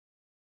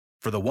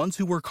For the ones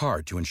who work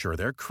hard to ensure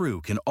their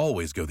crew can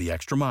always go the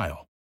extra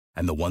mile,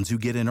 and the ones who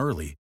get in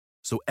early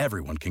so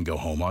everyone can go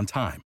home on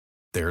time,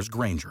 there's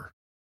Grainger,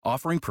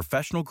 offering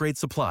professional-grade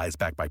supplies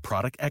backed by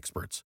product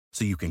experts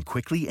so you can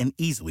quickly and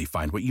easily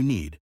find what you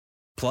need.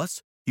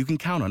 Plus, you can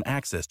count on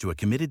access to a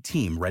committed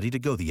team ready to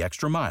go the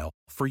extra mile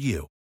for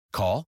you.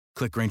 Call,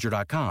 click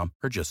Grainger.com,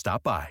 or just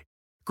stop by.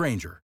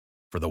 Grainger,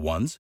 for the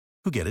ones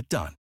who get it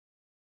done.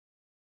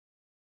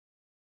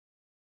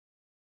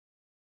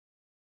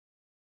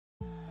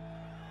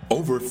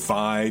 Over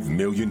 5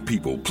 million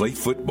people play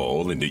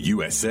football in the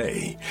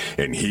USA,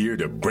 and here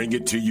to bring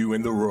it to you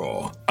in the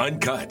raw,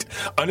 uncut,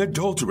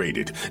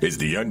 unadulterated is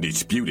the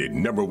undisputed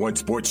 #1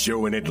 sports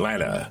show in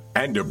Atlanta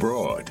and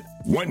abroad.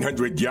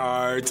 100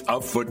 yards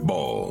of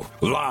football,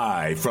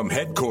 live from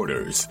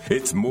headquarters.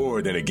 It's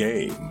more than a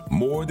game,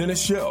 more than a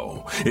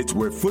show. It's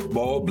where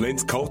football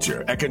blends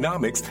culture,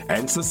 economics,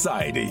 and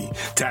society.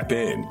 Tap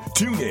in,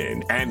 tune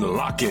in, and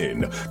lock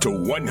in to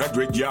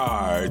 100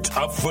 yards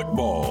of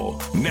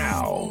football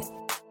now.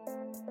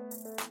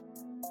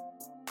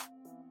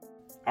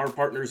 Our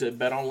partners at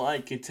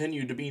BetOnline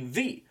continue to be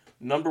the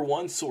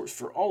 #1 source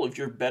for all of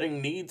your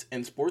betting needs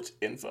and sports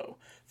info.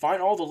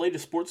 Find all the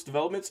latest sports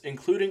developments,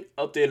 including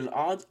updated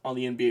odds on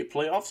the NBA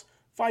playoffs,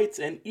 fights,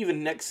 and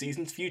even next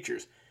season's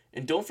futures.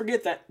 And don't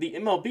forget that the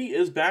MLB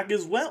is back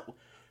as well.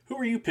 Who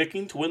are you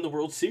picking to win the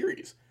World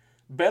Series?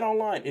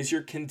 BetOnline is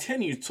your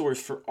continued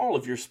source for all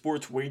of your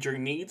sports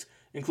wagering needs,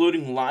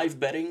 including live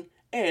betting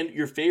and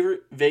your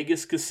favorite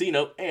Vegas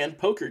casino and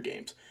poker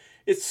games.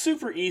 It's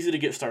super easy to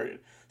get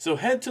started, so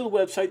head to the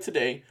website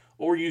today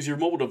or use your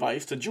mobile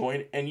device to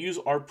join and use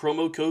our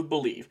promo code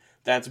BELIEVE,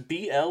 that's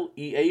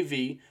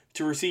BLEAV,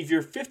 to receive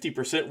your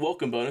 50%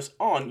 welcome bonus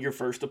on your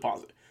first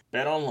deposit.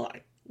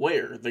 BetOnline,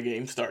 where the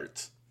game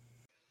starts.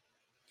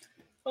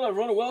 Hello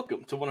everyone and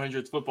welcome to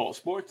 100 Football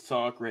Sports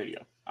Talk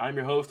Radio. I'm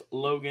your host,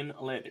 Logan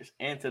Landers,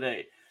 and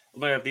today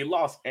we have the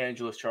Los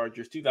Angeles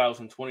Chargers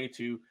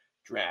 2022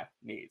 draft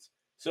needs.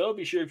 So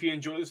be sure if you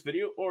enjoy this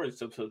video or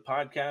this episode of the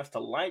podcast to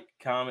like,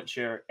 comment,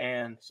 share,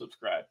 and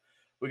subscribe.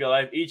 We go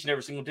live each and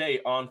every single day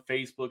on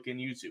Facebook and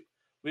YouTube.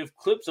 We have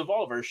clips of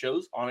all of our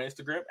shows on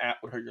Instagram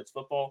at 100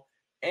 Football,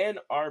 and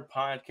our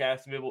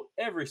podcast available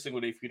every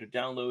single day for you to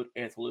download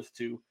and to listen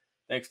to,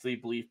 thanks to the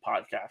Believe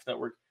Podcast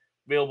Network.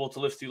 Available to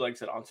listen to, like I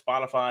said, on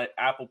Spotify,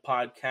 Apple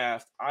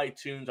Podcast,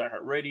 iTunes,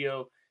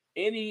 iHeartRadio,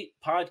 any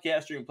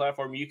podcast streaming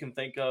platform you can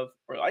think of,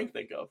 or I can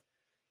think of,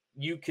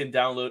 you can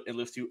download and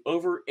listen to.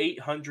 Over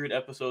 800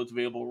 episodes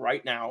available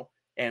right now,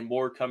 and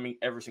more coming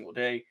every single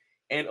day,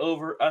 and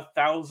over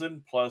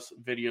 1,000 plus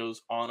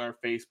videos on our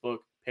Facebook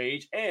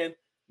page and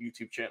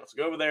YouTube channel. So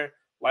go over there,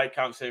 like,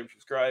 comment, share, and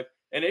subscribe.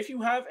 And if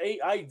you have an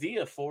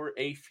idea for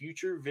a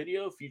future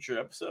video, future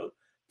episode,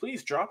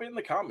 please drop it in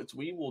the comments.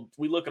 We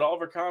look at all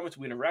of our comments,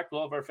 we interact with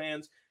all of our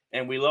fans,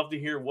 and we love to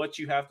hear what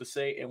you have to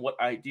say and what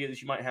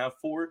ideas you might have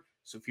for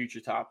some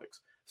future topics.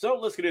 So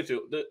let's get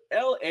into it. The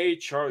LA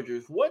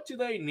Chargers, what do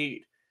they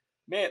need?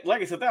 Man,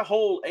 like I said, that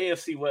whole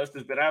AFC West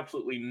has been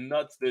absolutely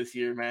nuts this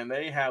year, man.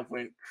 They have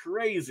went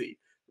crazy.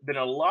 Been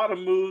a lot of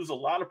moves, a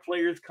lot of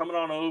players coming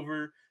on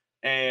over,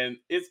 and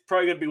it's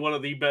probably going to be one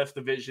of the best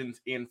divisions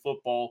in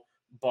football,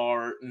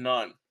 bar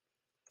none.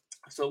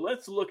 So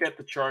let's look at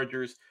the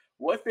Chargers,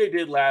 what they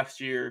did last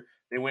year.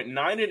 They went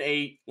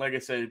 9-8, like I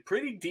said,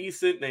 pretty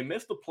decent. They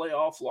missed the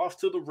playoffs, lost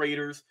to the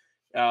Raiders,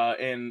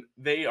 and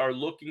they are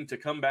looking to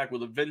come back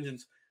with a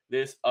vengeance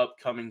this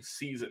upcoming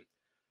season.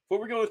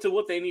 Before we go into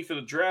what they need for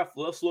the draft,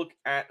 let's look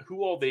at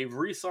who all they've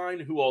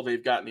re-signed, who all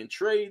they've gotten in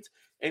trades,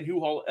 and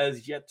who all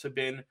has yet to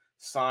been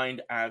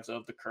signed as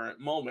of the current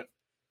moment.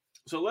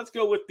 So let's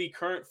go with the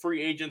current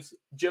free agents,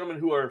 gentlemen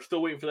who are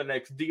still waiting for that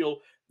next deal,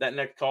 that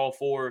next call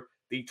for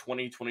the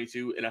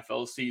 2022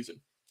 NFL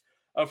season.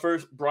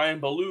 First, Brian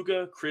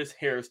Beluga, Chris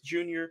Harris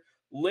Jr.,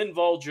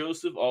 Linval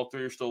Joseph, all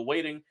three are still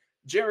waiting.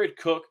 Jared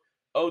Cook,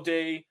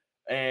 O'Day,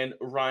 and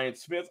Ryan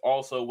Smith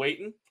also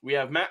waiting. We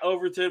have Matt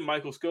Overton,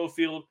 Michael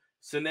Schofield,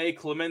 Sine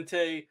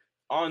Clemente,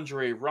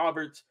 Andre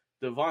Roberts,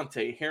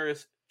 Devontae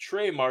Harris,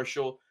 Trey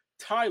Marshall,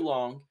 Ty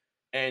Long,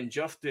 and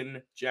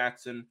Justin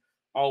Jackson,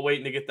 all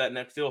waiting to get that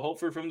next deal,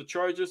 hopefully from the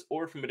Chargers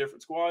or from a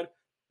different squad.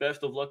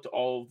 Best of luck to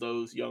all of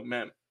those young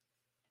men.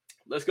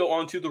 Let's go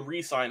on to the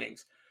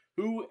re-signings.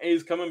 Who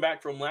is coming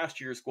back from last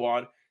year's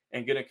squad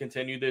and going to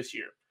continue this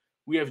year?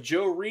 We have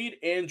Joe Reed,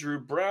 Andrew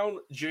Brown,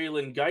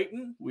 Jalen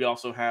Guyton. We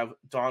also have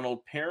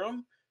Donald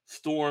Parham,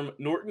 Storm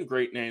Norton,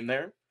 great name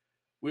there.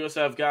 We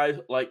also have guys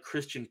like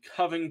Christian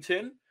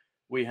Covington.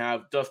 We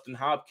have Dustin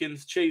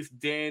Hopkins, Chase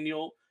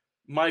Daniel,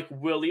 Mike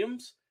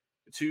Williams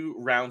to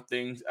round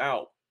things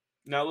out.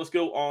 Now let's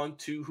go on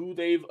to who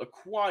they've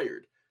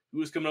acquired,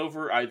 who is coming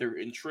over either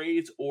in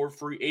trades or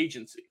free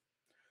agency.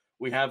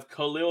 We have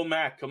Khalil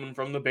Mack coming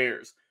from the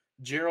Bears,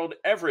 Gerald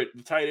Everett,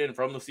 the tight end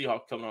from the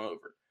Seahawks, coming on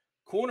over,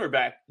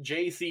 cornerback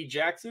J.C.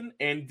 Jackson,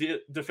 and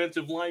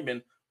defensive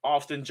lineman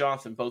Austin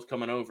Johnson, both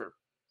coming over.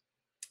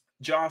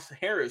 Josh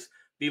Harris,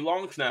 the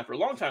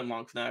longtime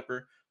long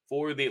snapper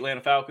for the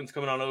Atlanta Falcons,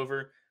 coming on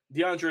over.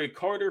 DeAndre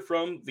Carter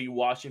from the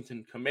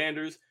Washington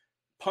Commanders,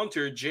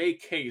 punter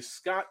J.K.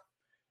 Scott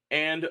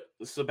and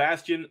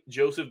Sebastian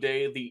Joseph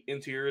Day, the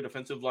interior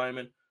defensive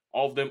lineman.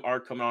 All of them are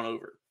coming on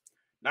over.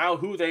 Now,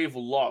 who they've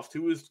lost,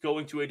 who is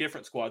going to a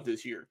different squad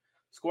this year?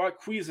 Squad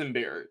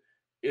Quisenberry,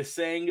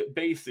 Isang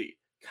Basie,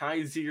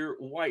 Kaiser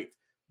White,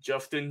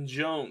 Justin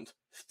Jones,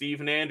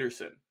 Steven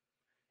Anderson.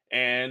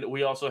 And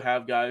we also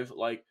have guys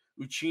like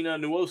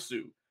Uchenna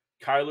Nwosu,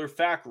 Kyler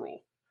Fackrell.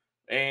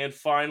 And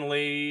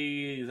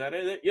finally, is that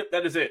it? Yep,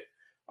 that is it.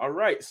 All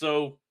right,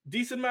 so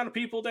decent amount of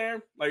people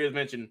there. Like I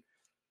mentioned,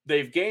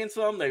 they've gained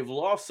some, they've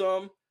lost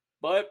some,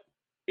 but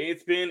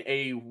it's been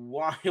a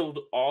wild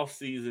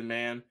offseason,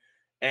 man.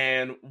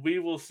 And we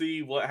will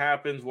see what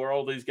happens, where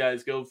all these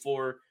guys go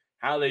for,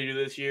 how they do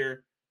this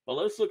year. But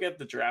let's look at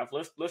the draft.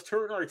 Let's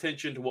turn our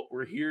attention to what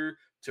we're here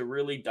to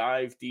really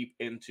dive deep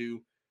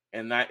into,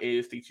 and that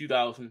is the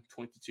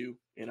 2022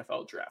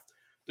 NFL Draft.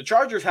 The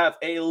Chargers have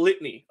a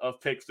litany of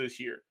picks this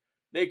year.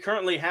 They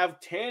currently have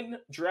 10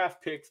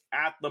 draft picks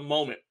at the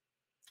moment.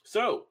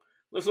 So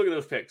let's look at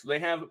those picks. They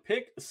have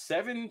pick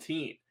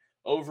 17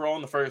 overall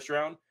in the first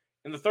round.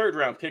 In the third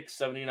round, pick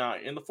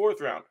 79. In the fourth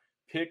round,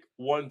 pick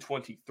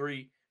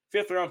 123.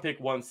 Fifth round, pick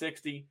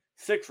 160.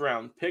 Sixth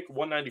round, pick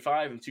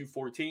 195 and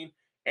 214.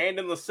 And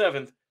in the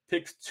seventh,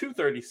 picks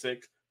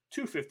 236,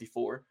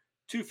 254,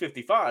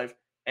 255,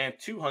 and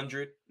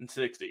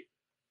 260.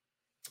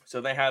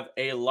 So they have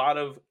a lot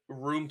of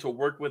room to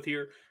work with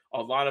here,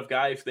 a lot of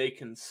guys they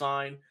can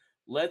sign.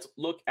 Let's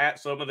look at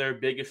some of their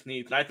biggest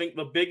needs. And I think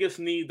the biggest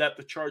need that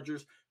the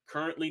Chargers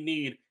currently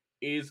need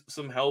is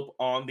some help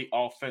on the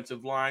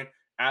offensive line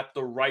at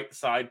the right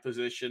side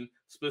position,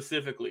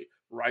 specifically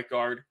right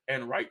guard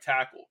and right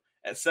tackle.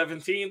 At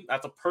 17,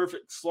 that's a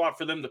perfect slot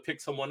for them to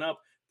pick someone up,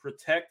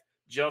 protect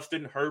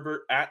Justin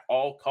Herbert at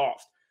all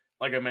costs.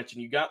 Like I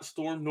mentioned, you got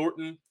Storm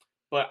Norton,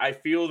 but I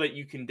feel that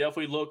you can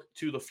definitely look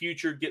to the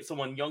future, get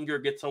someone younger,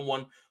 get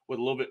someone with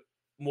a little bit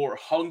more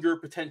hunger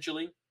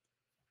potentially.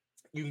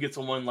 You can get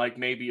someone like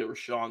maybe a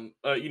Rashawn.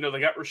 They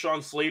got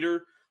Rashawn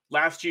Slater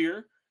last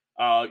year.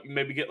 You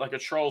maybe get like a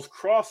Charles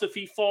Cross if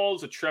he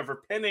falls, a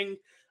Trevor Penning.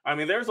 I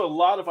mean, there's a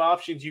lot of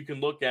options you can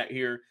look at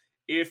here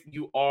if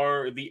you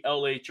are the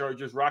LA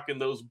Chargers rocking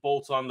those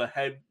bolts on the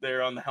head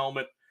there on the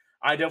helmet.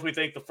 I definitely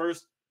think the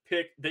first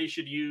pick they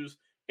should use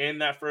in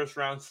that first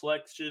round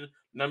selection,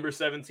 number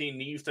 17,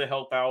 needs to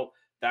help out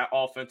that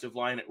offensive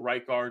line at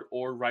right guard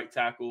or right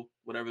tackle,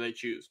 whatever they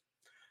choose.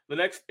 The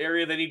next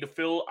area they need to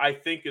fill, I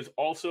think, is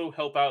also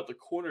help out the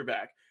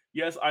cornerback.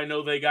 Yes, I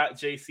know they got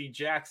J.C.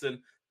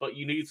 Jackson, but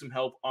you need some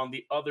help on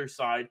the other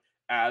side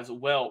as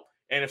well.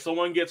 And if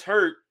someone gets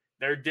hurt,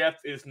 their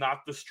depth is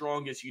not the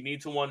strongest. You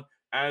need someone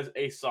as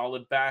a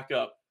solid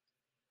backup.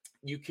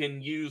 You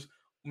can use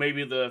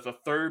maybe the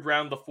third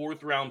round, the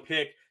fourth round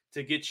pick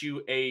to get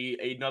you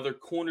another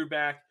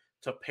cornerback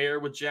to pair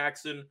with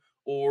Jackson,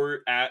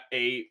 or at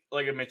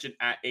like I mentioned,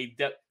 at a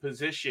depth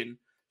position,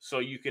 so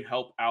you can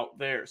help out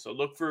there. So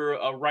look for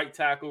a right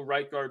tackle,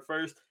 right guard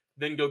first,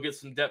 then go get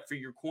some depth for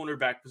your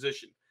cornerback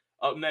position.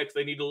 Up next,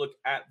 they need to look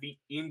at the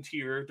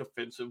interior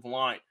defensive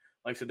line.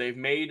 Like I said, they've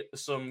made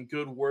some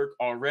good work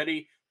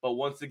already, but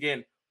once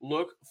again,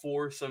 look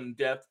for some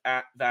depth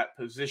at that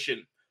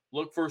position.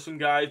 Look for some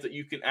guys that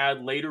you can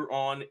add later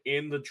on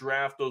in the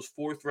draft, those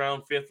fourth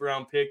round, fifth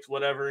round picks,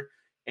 whatever,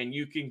 and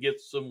you can get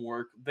some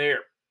work there.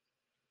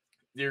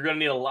 You're going to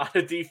need a lot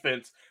of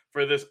defense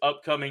for this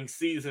upcoming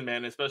season,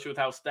 man, especially with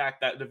how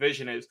stacked that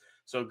division is.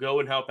 So go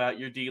and help out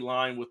your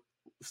D-line with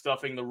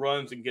stuffing the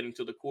runs and getting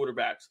to the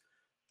quarterbacks.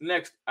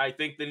 Next, I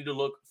think they need to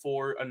look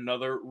for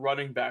another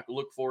running back.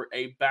 Look for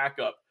a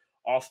backup.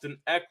 Austin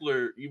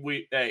Eckler,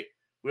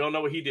 we all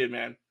know what he did,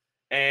 man.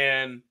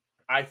 And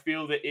I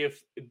feel that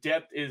if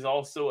depth is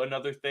also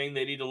another thing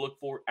they need to look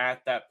for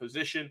at that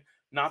position,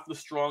 not the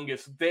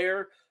strongest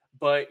there,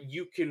 but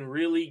you can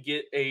really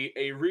get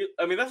a real.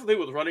 I mean, that's the thing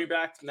with running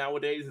backs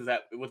nowadays, is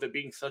that with it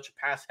being such a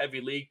pass-heavy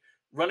league,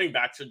 running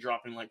backs are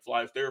dropping like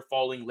flies. They're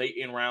falling late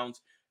in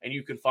rounds, and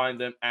you can find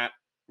them at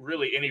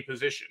really any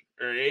position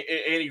or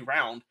any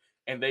round,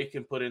 and they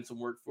can put in some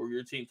work for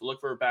your team. To look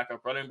for a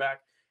backup running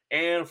back.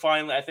 And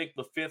finally, I think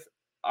the fifth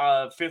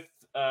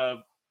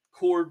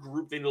core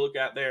group thing to look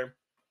at there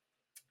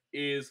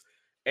is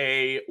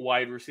a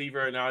wide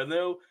receiver. Now, I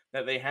know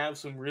that they have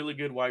some really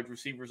good wide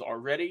receivers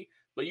already,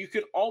 but you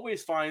can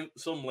always find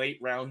some late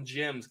round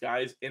gems,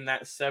 guys, in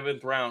that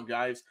seventh round,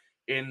 guys,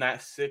 in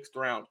that sixth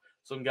round.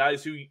 Some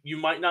guys who you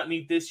might not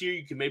need this year,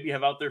 you can maybe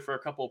have out there for a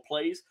couple of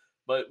plays,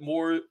 but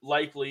more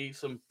likely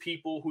some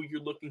people who you're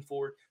looking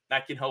for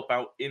that can help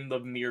out in the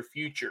near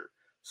future.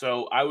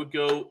 So I would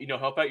go,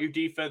 help out your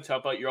defense,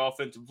 help out your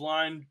offensive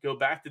line, go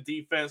back to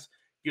defense,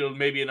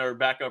 maybe another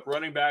backup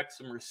running back,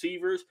 some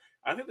receivers.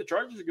 I think the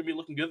Chargers are going to be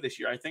looking good this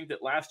year. I think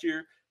that last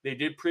year they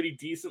did pretty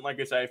decent. Like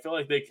I said, I feel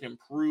like they can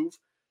improve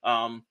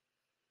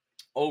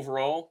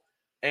overall.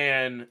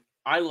 And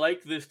I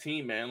like this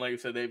team, man. Like I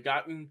said, they've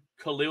gotten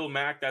Khalil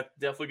Mack. That's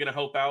definitely going to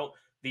help out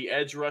the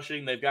edge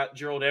rushing. They've got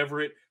Gerald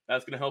Everett.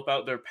 That's going to help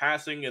out their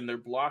passing and their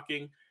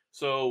blocking.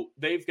 So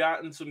they've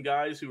gotten some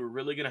guys who are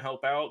really going to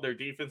help out. Their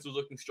defense is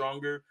looking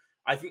stronger.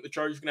 I think the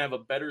Chargers are going to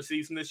have a better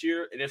season this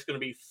year, and it's going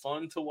to be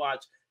fun to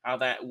watch how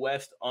that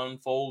West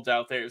unfolds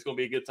out there. It's going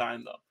to be a good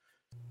time, though.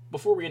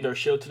 Before we end our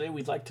show today,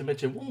 we'd like to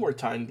mention one more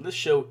time this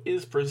show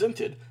is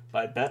presented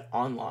by Bet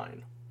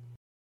Online.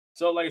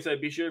 So, like I said,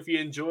 be sure if you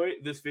enjoy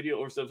this video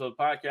or some of the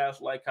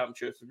podcast, like, comment,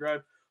 share,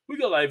 subscribe. We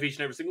go live each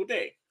and every single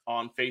day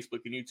on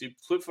Facebook and YouTube.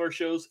 Flip for our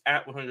shows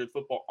at 100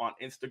 Football on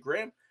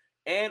Instagram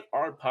and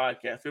our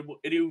podcast.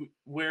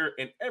 Anywhere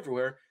and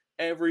everywhere,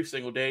 every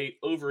single day,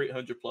 over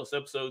 800 plus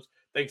episodes,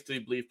 thanks to the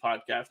Believe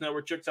Podcast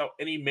Network. Checks out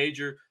any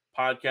major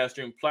podcast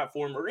streaming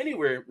platform or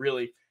anywhere,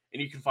 really,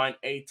 and you can find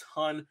a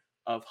ton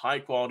of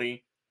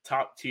high-quality,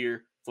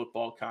 top-tier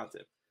football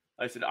content.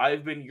 Like I said,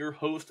 I've been your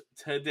host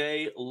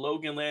today,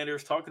 Logan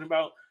Landers, talking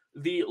about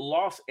the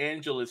Los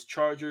Angeles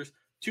Chargers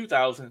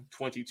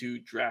 2022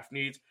 draft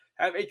needs.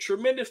 Have a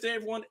tremendous day,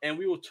 everyone, and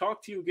we will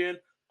talk to you again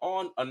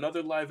on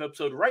another live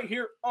episode right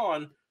here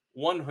on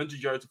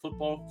 100 Yards of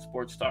Football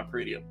Sports Talk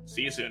Radio.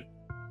 See you soon.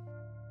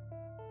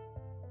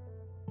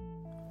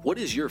 What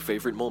is your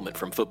favorite moment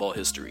from football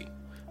history?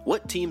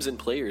 What teams and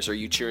players are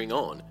you cheering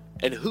on?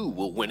 And who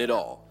will win it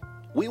all?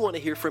 We want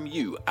to hear from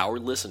you, our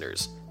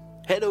listeners.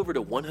 Head over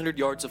to 100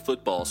 Yards of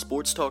Football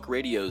Sports Talk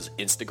Radio's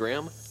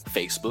Instagram,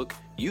 Facebook,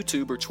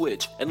 YouTube, or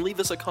Twitch and leave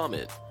us a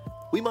comment.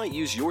 We might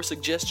use your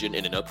suggestion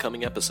in an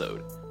upcoming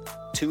episode.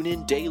 Tune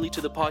in daily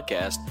to the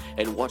podcast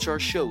and watch our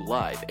show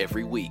live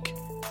every week.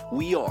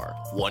 We are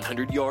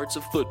 100 Yards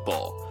of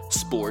Football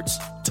Sports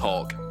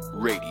Talk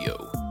Radio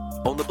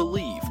on the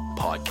Believe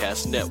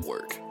Podcast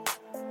Network.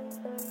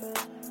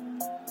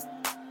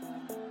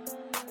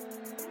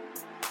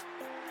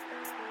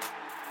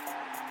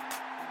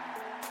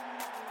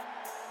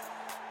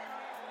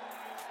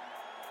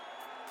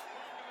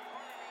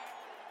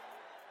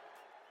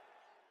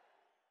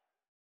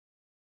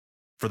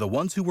 For the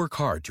ones who work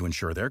hard to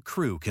ensure their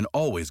crew can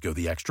always go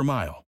the extra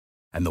mile,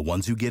 and the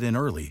ones who get in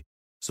early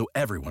so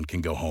everyone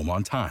can go home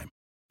on time,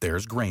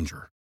 there's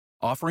Grainger,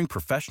 offering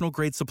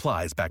professional-grade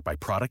supplies backed by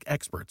product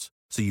experts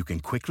so you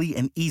can quickly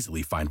and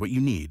easily find what you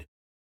need.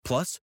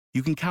 Plus,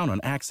 you can count on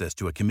access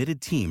to a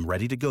committed team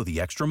ready to go the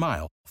extra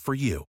mile for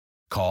you.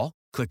 Call,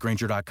 click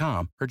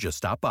Grainger.com, or just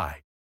stop by.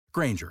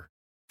 Grainger,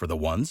 for the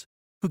ones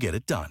who get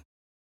it done.